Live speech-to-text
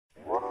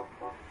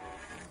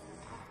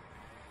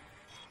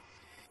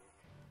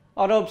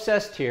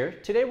Auto-obssessed here.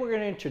 Today we're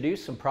going to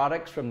introduce some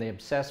products from the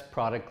Obsessed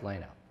product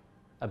lineup.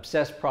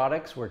 Obsessed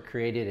products were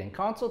created in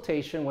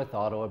consultation with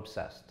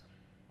Auto-obsessed.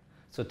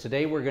 So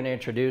today we're going to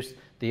introduce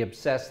the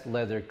Obsessed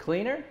Leather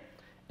Cleaner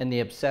and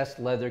the Obsessed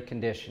Leather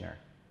Conditioner.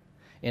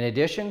 In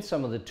addition,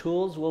 some of the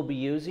tools we'll be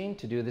using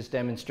to do this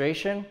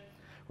demonstration,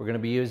 we're going to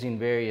be using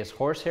various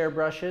horsehair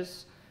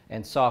brushes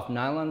and soft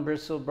nylon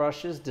bristle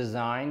brushes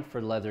designed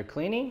for leather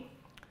cleaning,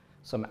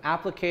 some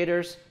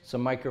applicators,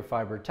 some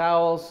microfiber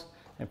towels,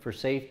 and for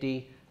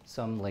safety,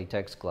 some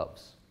latex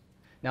gloves.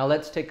 Now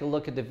let's take a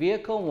look at the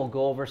vehicle and we'll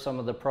go over some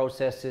of the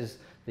processes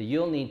that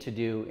you'll need to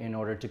do in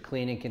order to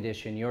clean and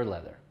condition your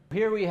leather.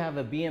 Here we have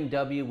a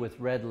BMW with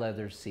red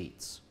leather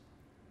seats.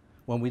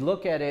 When we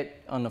look at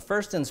it on the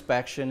first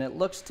inspection, it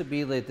looks to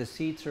be that the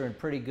seats are in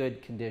pretty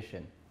good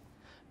condition.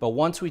 But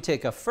once we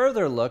take a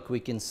further look, we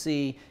can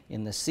see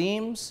in the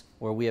seams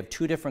where we have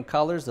two different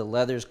colors, the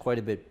leather is quite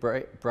a bit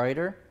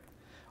brighter.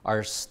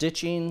 Our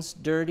stitching's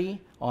dirty.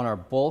 On our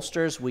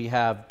bolsters we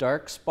have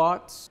dark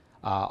spots.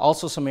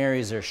 Also some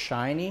areas are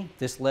shiny.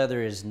 This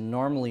leather is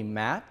normally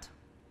matte.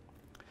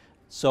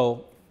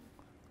 So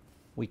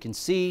we can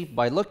see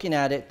by looking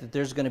at it that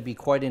there's going to be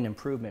quite an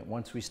improvement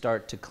once we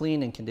start to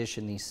clean and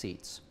condition these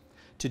seats.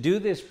 To do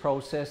this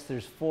process,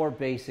 there's 4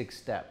 basic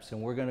steps,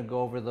 and we're going to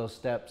go over those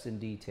steps in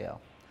detail.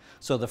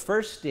 So the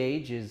first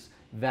stage is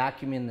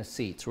vacuuming the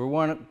seats. We're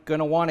going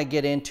to want to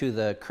get into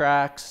the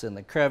cracks and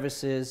the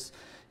crevices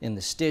in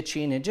the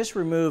stitching and just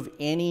remove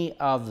any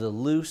of the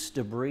loose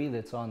debris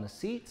that's on the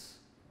seats.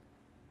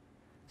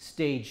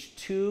 Stage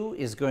 2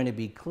 is going to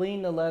be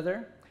clean the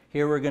leather.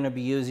 Here we're going to be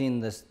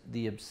using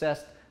the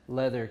Obsessed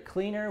Leather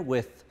Cleaner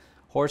with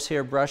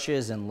horsehair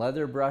brushes and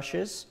leather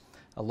brushes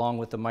along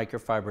with the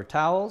microfiber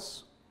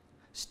towels.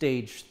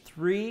 Stage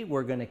 3,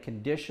 we're going to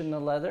condition the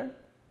leather.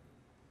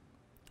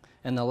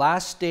 And the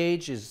last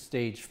stage is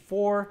stage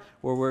 4,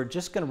 where we're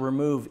just going to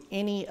remove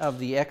any of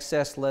the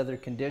excess leather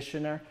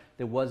conditioner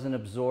that wasn't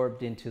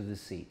absorbed into the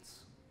seats.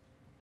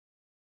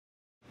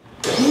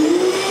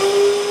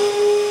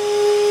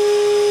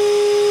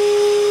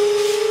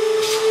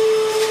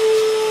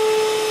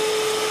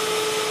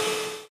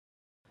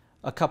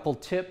 A couple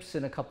tips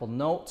and a couple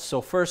notes.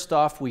 So first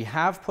off, we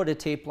have put a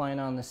tape line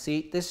on the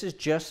seat. This is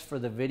just for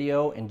the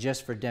video and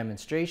just for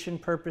demonstration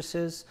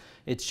purposes.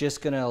 It's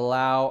just going to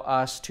allow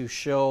us to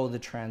show the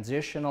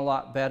transition a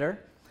lot better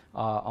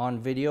on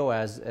video,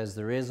 as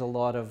there is a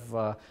lot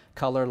of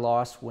color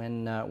loss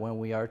when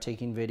we are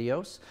taking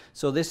videos.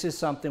 So this is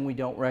something we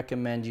don't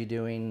recommend you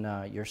doing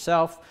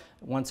yourself.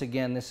 Once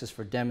again, this is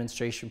for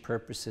demonstration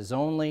purposes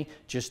only,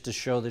 just to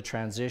show the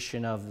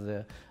transition of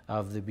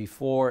the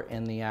before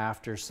and the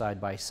after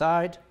side by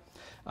side.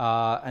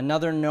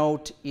 Another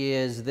note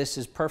is this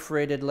is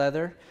perforated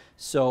leather,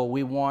 so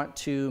we want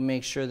to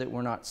make sure that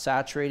we're not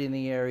saturating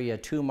the area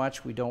too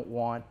much. We don't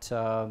want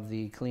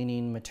the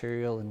cleaning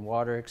material and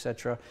water,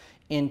 etc.,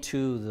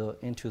 into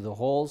the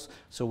holes.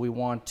 So we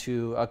want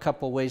to, a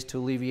couple ways to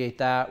alleviate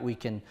that. We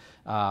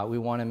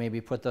want to maybe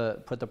put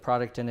the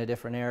product in a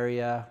different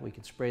area. We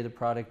can spray the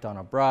product on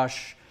a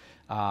brush.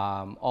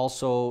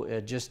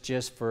 Also,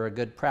 just for a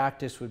good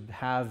practice, would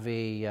have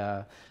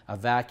a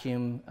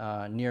vacuum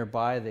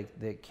nearby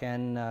that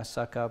can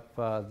suck up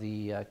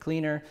the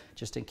cleaner,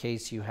 just in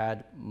case you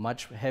had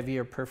much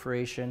heavier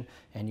perforation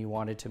and you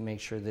wanted to make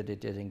sure that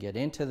it didn't get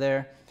into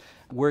there.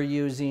 We're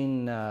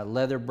using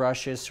leather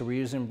brushes, so we're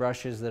using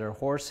brushes that are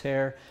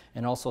horsehair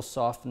and also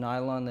soft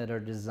nylon that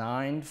are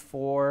designed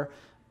for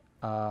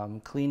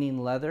cleaning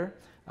leather.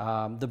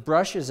 The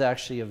brush is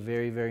actually a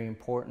very, very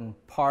important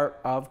part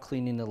of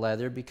cleaning the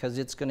leather because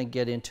it's going to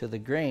get into the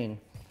grain.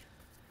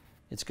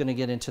 It's going to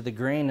get into the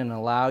grain and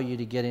allow you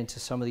to get into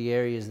some of the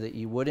areas that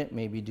you wouldn't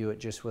maybe do it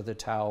just with a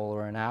towel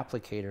or an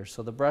applicator.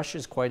 So the brush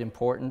is quite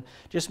important.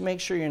 Just make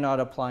sure you're not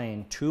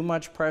applying too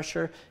much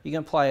pressure. You can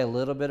apply a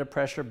little bit of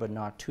pressure, but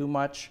not too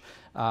much.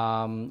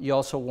 You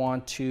also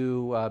want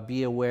to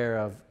be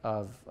aware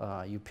of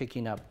you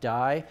picking up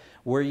dye.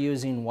 We're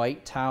using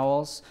white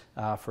towels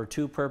for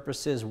 2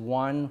 purposes.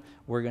 1,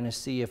 we're going to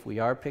see if we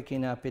are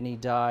picking up any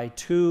dye.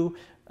 2,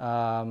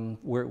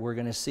 we're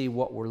going to see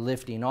what we're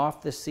lifting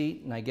off the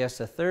seat. And I guess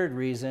the third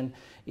reason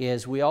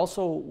is we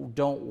also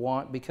don't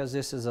want, because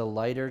this is a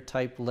lighter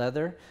type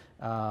leather,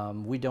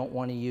 we don't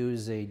want to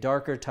use a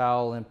darker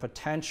towel and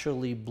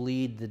potentially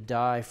bleed the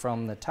dye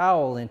from the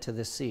towel into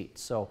the seat.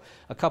 So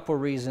a couple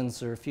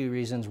reasons, or a few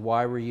reasons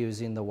why we're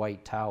using the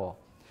white towel.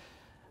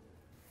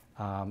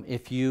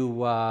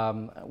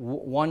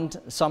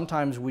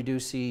 Sometimes we do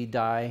see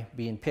dye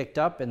being picked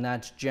up, and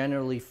that's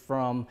generally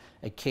from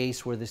a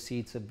case where the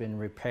seats have been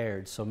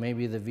repaired. So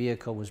maybe the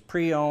vehicle was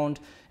pre-owned,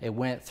 it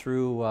went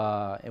through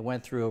a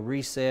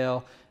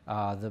resale,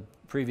 the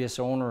previous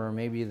owner or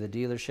maybe the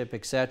dealership,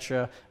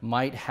 etc.,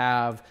 might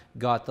have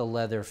got the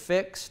leather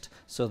fixed,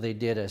 so they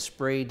did a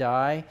spray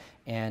dye,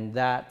 and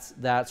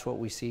that's what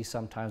we see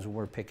sometimes when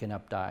we're picking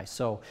up dye.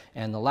 So,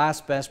 and the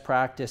last best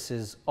practice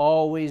is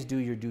always do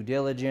your due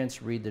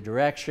diligence, read the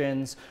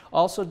directions,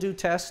 also do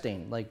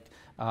testing. Like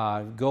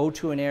Go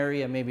to an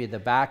area, maybe the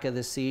back of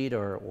the seat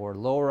or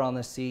lower on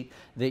the seat,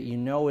 that you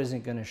know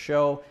isn't going to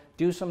show.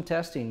 Do some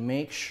testing.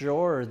 Make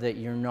sure that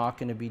you're not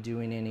going to be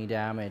doing any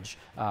damage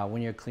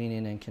when you're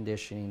cleaning and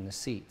conditioning the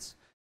seats.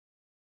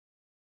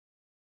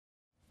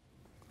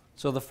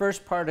 So the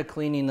first part of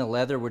cleaning the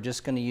leather, we're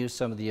just going to use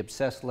some of the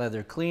Obsessed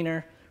leather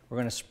cleaner. We're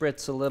going to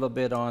spritz a little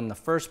bit on the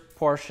first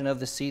portion of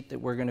the seat that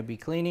we're going to be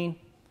cleaning.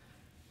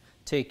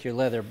 Take your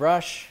leather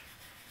brush.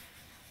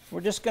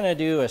 We're just going to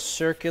do a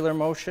circular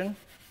motion,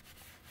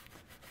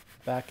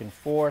 back and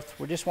forth.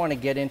 We just want to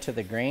get into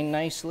the grain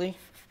nicely.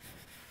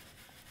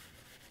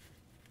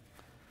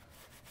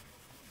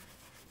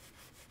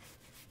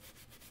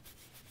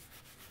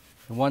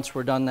 And once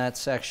we're done that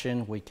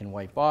section, we can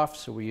wipe off.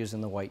 So we're using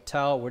the white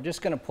towel. We're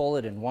just going to pull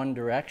it in one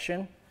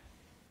direction.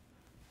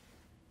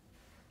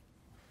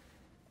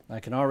 I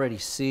can already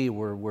see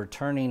we're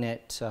turning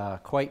it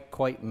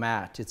quite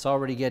matte. It's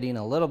already getting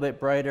a little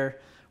bit brighter.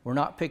 We're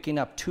not picking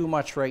up too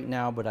much right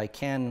now, but I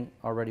can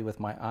already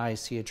with my eyes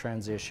see a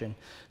transition.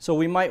 So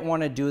we might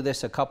want to do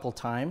this a couple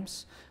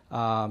times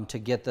to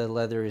get the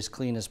leather as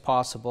clean as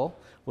possible.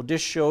 We'll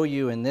just show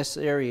you in this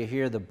area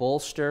here, the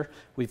bolster.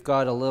 We've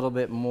got a little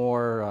bit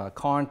more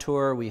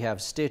contour. We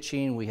have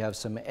stitching. We have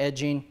some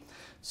edging.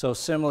 So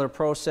similar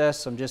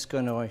process. I'm just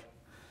going to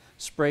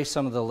spray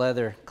some of the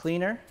leather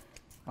cleaner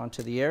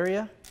onto the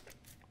area.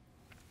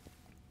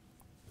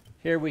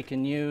 Here we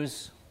can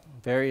use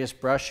various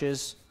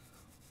brushes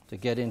to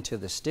get into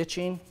the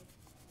stitching.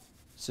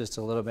 It's just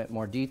a little bit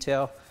more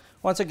detail.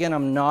 Once again,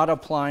 I'm not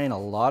applying a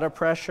lot of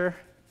pressure,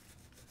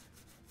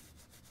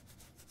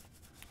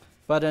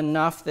 but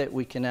enough that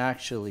we can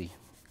actually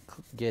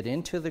get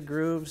into the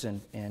grooves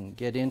and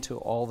get into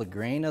all the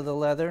grain of the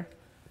leather.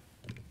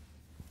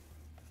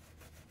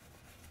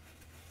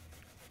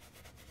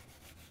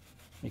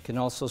 You can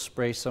also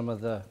spray some of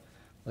the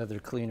leather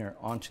cleaner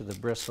onto the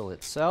bristle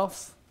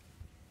itself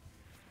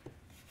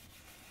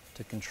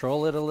to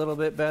control it a little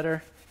bit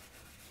better.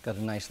 Got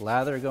a nice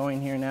lather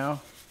going here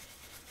now.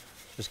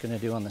 Just going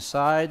to do on the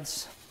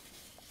sides.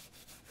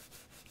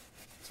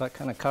 So that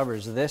kind of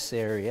covers this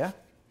area.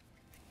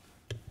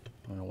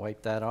 I'm going to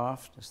wipe that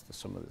off, just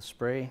some of the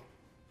spray.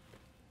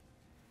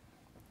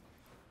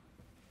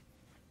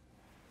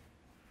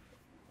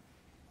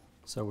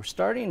 So we're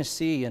starting to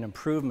see an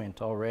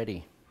improvement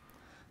already.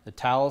 The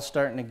towel's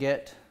starting to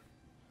get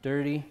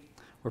dirty.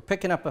 We're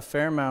picking up a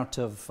fair amount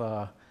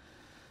of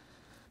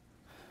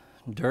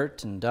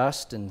dirt and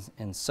dust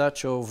and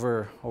such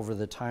over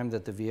the time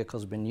that the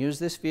vehicle's been used.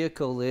 This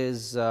vehicle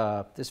is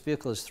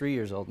 3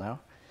 years old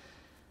now.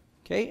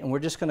 Okay, and we're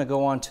just going to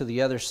go on to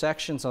the other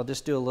sections. I'll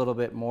just do a little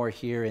bit more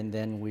here, and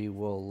then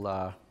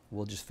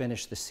we'll just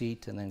finish the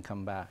seat and then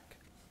come back.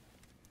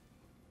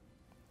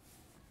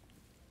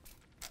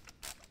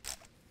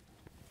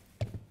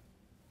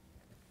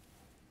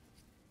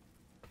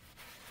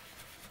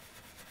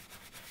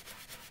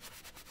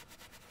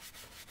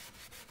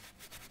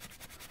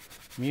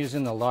 I'm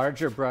using the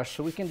larger brush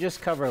so we can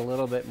just cover a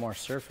little bit more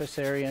surface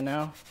area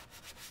now.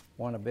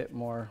 Want a bit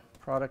more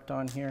product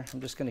on here.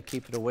 I'm just going to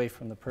keep it away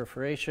from the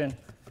perforation.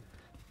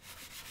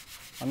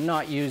 I'm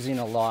not using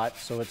a lot,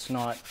 so it's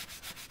not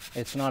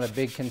a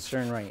big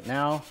concern right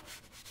now.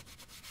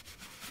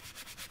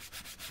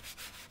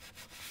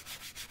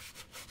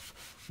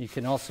 You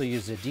can also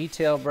use a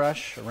detail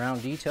brush, a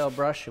round detail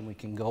brush, and we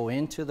can go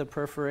into the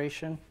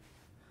perforation.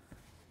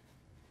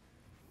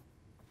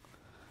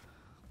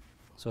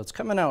 So it's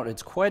coming out,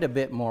 it's quite a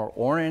bit more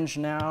orange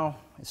now.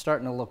 It's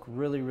starting to look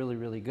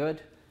really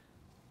good.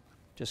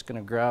 Just going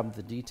to grab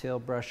the detail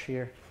brush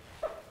here.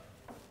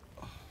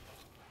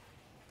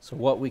 So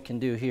what we can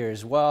do here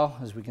as well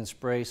is we can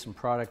spray some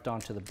product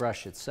onto the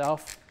brush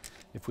itself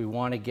if we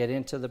want to get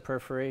into the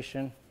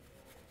perforation.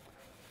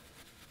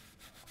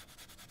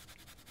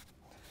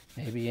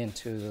 Maybe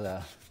into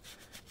the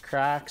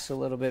cracks a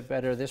little bit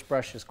better. This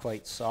brush is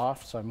quite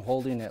soft, so I'm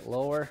holding it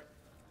lower.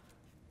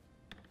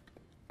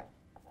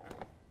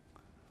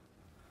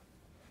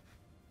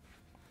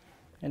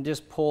 And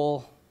just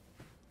pull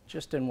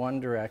just in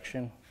one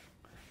direction.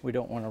 We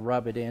don't want to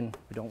rub it in.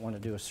 We don't want to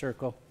do a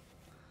circle.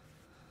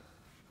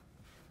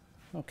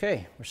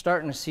 Okay, we're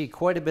starting to see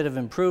quite a bit of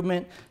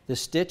improvement. The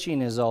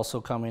stitching is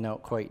also coming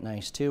out quite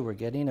nice too. We're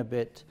getting a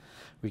bit,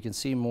 we can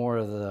see more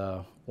of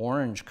the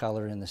orange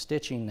color in the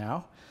stitching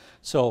now.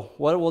 So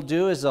what we'll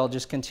do is I'll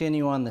just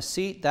continue on the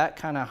seat. That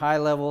kind of high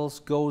levels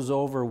goes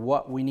over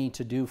what we need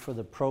to do for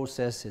the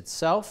process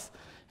itself.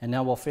 And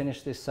now we'll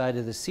finish this side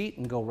of the seat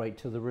and go right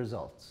to the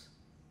results.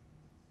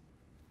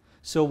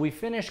 So we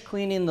finished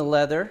cleaning the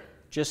leather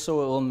just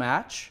so it will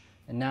match,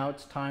 and now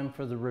it's time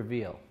for the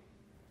reveal.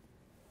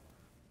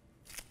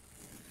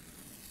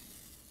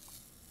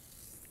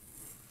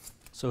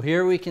 So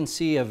here we can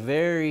see a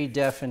very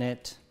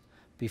definite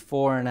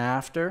before and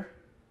after.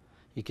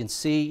 You can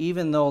see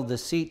even though the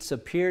seats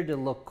appear to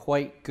look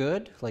quite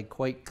good, like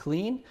quite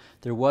clean,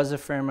 there was a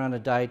fair amount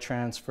of dye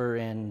transfer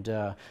and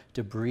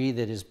debris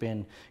that has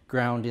been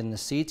ground in the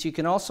seats. You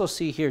can also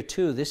see here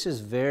too, this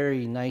is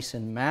very nice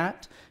and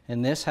matte,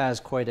 and this has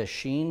quite a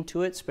sheen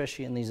to it,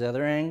 especially in these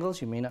other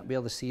angles. You may not be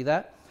able to see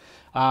that.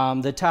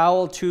 The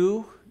towel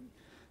too,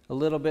 a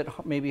little bit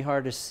maybe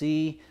hard to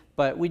see,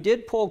 but we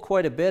did pull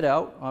quite a bit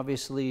out.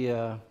 Obviously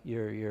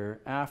your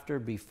after,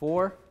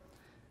 before.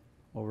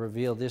 We'll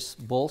reveal this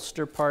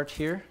bolster part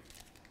here.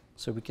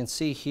 So we can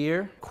see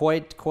here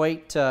quite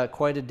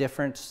a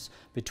difference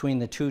between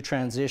the two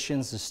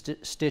transitions. The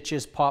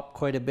stitches pop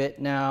quite a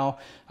bit now.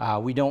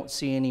 We don't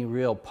see any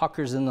real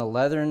puckers in the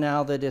leather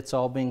now that it's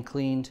all been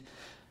cleaned.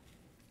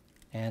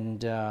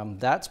 And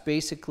that's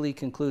basically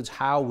concludes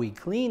how we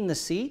clean the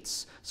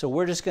seats. So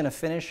we're just going to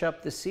finish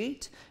up the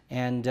seat,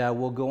 and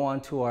we'll go on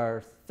to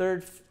our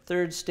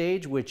third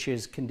stage, which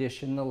is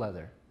condition the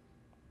leather.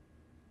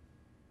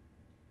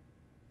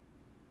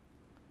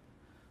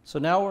 So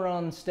now we're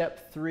on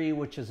step 3,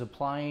 which is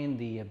applying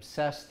the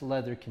Obsessed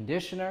leather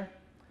conditioner.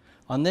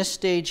 On this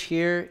stage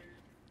here,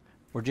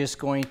 we're just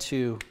going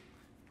to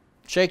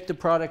shake the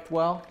product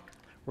well.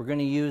 We're going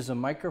to use a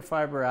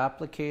microfiber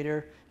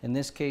applicator. In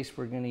this case,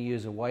 we're going to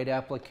use a white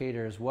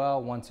applicator as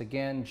well, once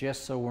again,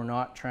 just so we're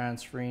not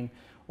transferring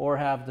or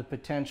have the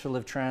potential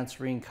of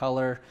transferring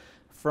color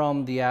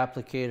from the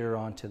applicator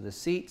onto the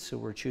seat. So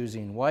we're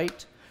choosing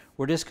white.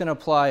 We're just going to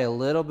apply a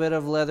little bit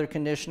of leather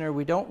conditioner.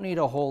 We don't need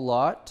a whole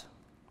lot.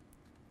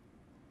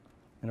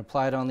 And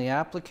apply it on the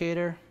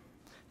applicator,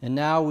 and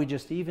now we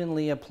just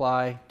evenly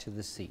apply to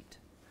the seat.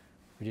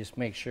 We just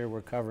make sure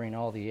we're covering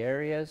all the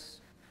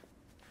areas.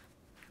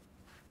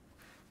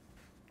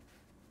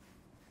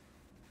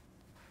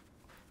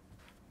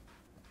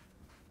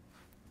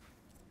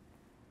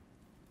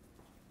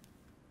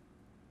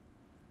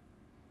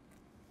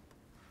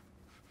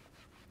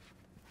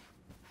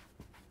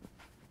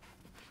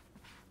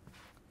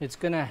 It's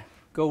going to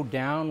go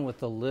down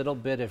with a little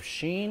bit of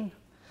sheen,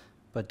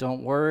 but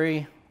don't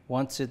worry.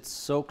 Once it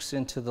soaks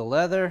into the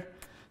leather,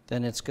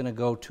 then it's going to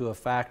go to a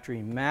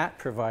factory matte,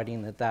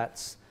 providing that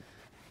that's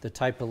the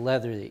type of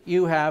leather that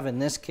you have. In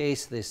this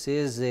case, this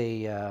is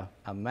a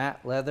matte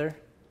leather,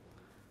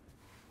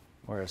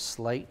 or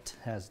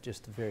has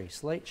just a very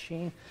slight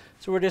sheen.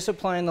 So we're just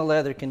applying the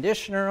leather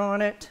conditioner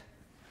on it.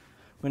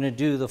 We're going to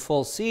do the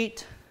full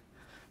seat.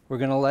 We're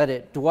going to let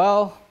it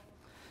dwell.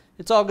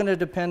 It's all going to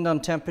depend on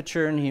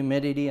temperature and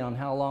humidity, on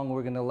how long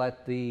we're going to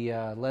let the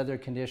leather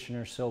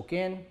conditioner soak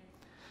in.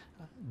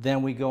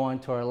 Then we go on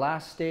to our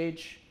last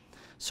stage.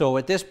 So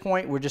at this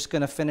point, we're just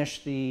going to finish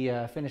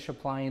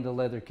applying the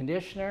leather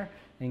conditioner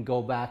and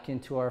go back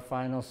into our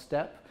final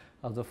step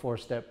of the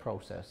 4-step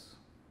process.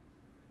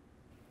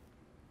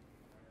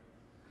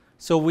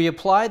 So we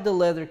applied the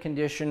leather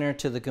conditioner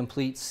to the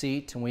complete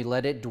seat and we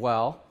let it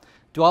dwell.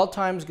 Dwell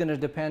time is going to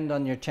depend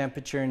on your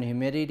temperature and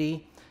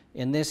humidity.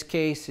 In this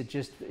case,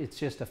 it's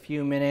just a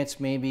few minutes,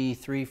 maybe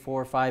 3,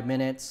 4, 5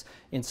 minutes.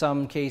 In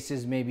some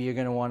cases, maybe you're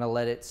going to want to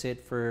let it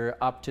sit for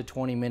up to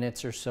 20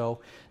 minutes or so.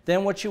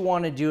 Then what you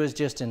want to do is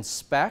just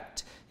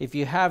inspect. If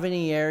you have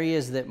any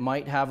areas that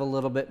might have a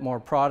little bit more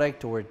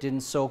product or it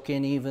didn't soak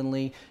in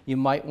evenly, you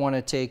might want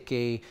to take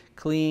a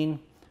clean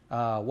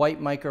white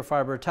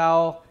microfiber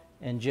towel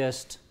and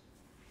just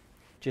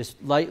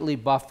lightly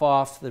buff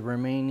off the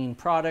remaining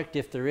product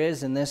if there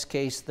is. In this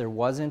case, there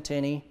wasn't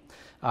any.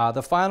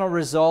 The final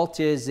result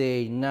is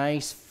a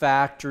nice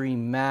factory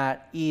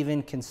matte,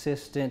 even,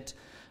 consistent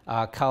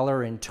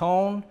color and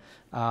tone.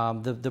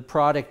 The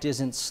product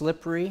isn't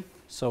slippery,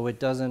 so it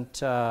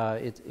doesn't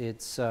and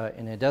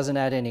it doesn't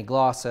add any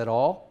gloss at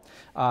all.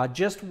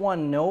 Just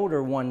one note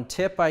or one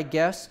tip, I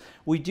guess.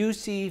 We do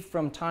see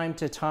from time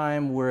to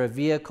time where a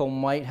vehicle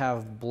might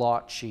have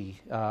blotchy,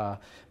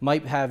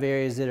 might have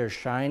areas that are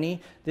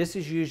shiny. This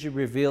is usually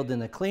revealed in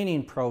the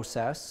cleaning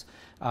process.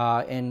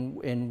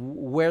 And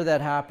where that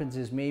happens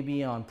is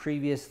maybe on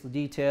previous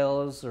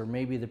details, or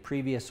maybe the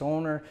previous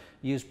owner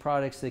used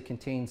products that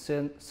contain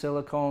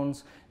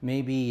silicones,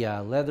 maybe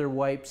leather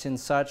wipes and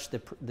such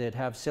that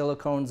have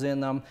silicones in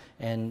them,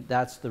 and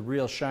that's the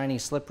real shiny,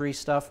 slippery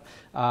stuff.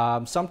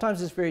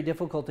 Sometimes it's very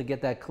difficult to get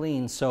that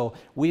clean, so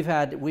we've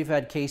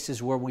had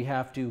cases where we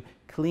have to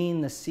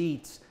clean the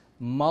seats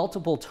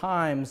multiple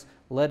times,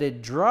 let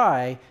it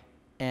dry,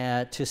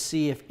 to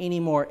see if any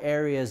more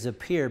areas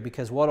appear,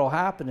 because what will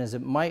happen is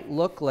it might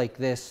look like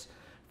this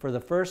for the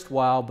first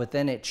while, but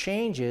then it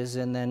changes,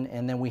 and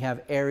then we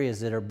have areas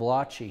that are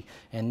blotchy,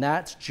 and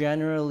that's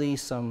generally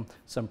some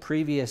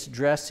previous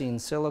dressing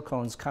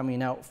silicones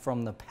coming out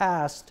from the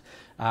past.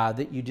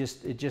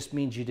 It just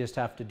means you just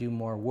have to do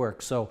more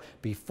work. So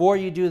before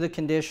you do the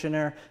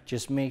conditioner,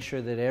 just make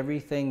sure that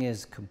everything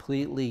is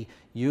completely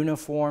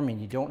uniform and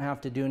you don't have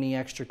to do any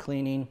extra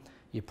cleaning.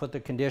 You put the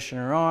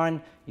conditioner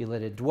on, you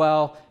let it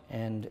dwell,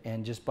 and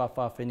just buff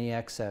off any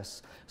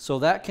excess. So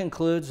that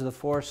concludes the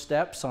 4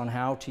 steps on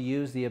how to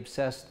use the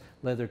Obsessed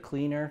leather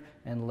cleaner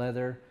and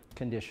leather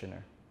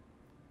conditioner.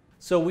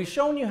 So we've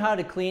shown you how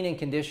to clean and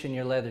condition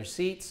your leather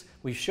seats.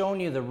 We've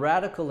shown you the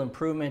radical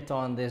improvement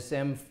on this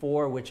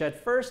M4, which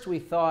at first we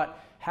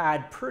thought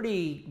had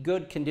pretty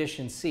good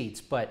conditioned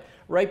seats, but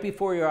right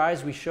before your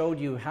eyes we showed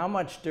you how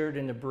much dirt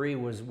and debris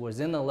was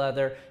in the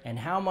leather and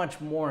how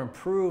much more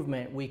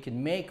improvement we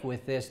can make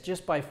with this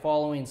just by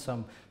following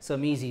some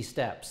easy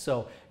steps.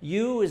 So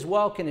you as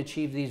well can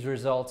achieve these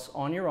results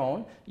on your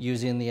own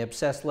using the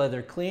Obsessed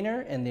Leather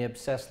Cleaner and the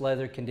Obsessed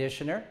Leather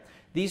Conditioner.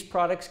 These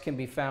products can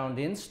be found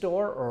in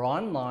store or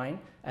online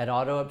at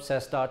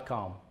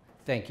autoobsessed.com.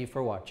 Thank you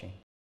for watching.